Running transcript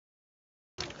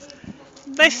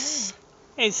This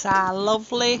is our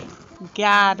lovely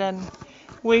garden.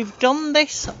 We've done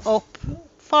this up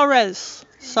for us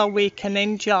so we can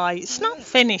enjoy. It's not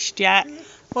finished yet.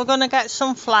 We're going to get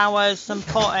some flowers and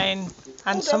put in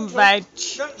and some veg.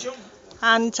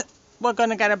 And we're going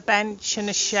to get a bench and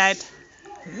a shed.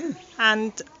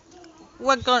 And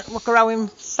we're growing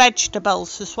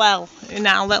vegetables as well in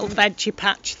our little veggie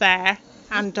patch there.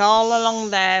 And all along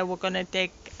there we're going to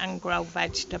dig and grow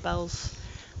vegetables.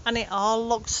 And it all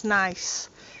looks nice.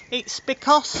 It's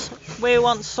because we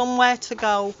want somewhere to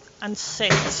go and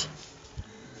sit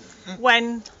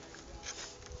when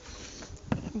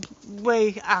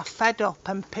we are fed up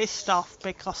and pissed off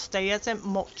because there isn't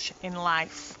much in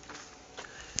life.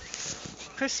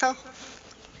 Crystal,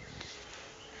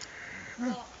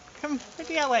 come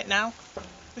video it now.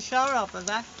 The show over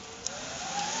there.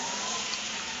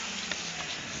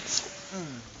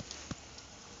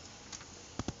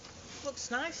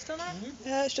 Looks nice, doesn't it?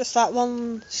 Yeah, it's just that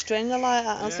one string I like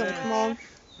that hasn't come on.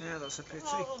 Yeah, that's a pity.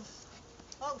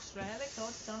 Looks really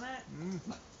good, doesn't it?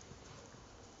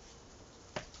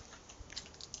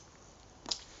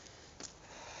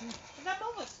 Is there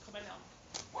bubbles coming on?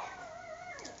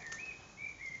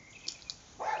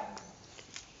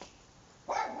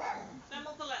 Them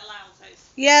other little houses?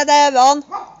 Yeah, they're on.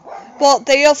 But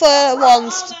the other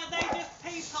ones... Oh, no, they just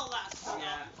people that's come on.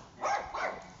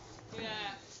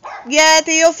 Yeah. Yeah,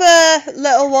 the other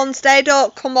little ones, they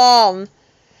don't come on.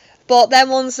 But them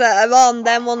ones that are on,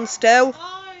 them ones do.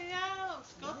 Oh, yeah,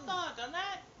 looks good though, doesn't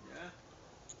it?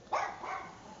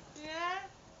 Yeah,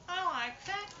 I like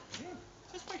it.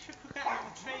 Just wish we could get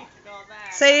another tree to go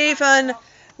there. See, even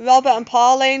Robert and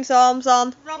Pauline's arms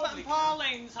on. Robert and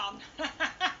Pauline's on. Yeah.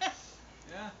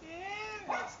 Yeah,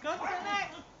 looks good, doesn't it?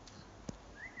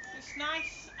 It's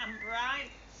nice and bright.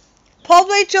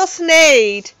 Probably just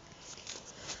need...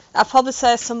 I'd probably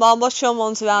say some more mushroom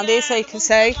ones around here so you can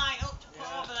see. Light up to put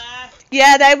over there.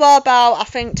 Yeah, they were about, I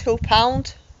think,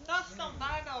 £2.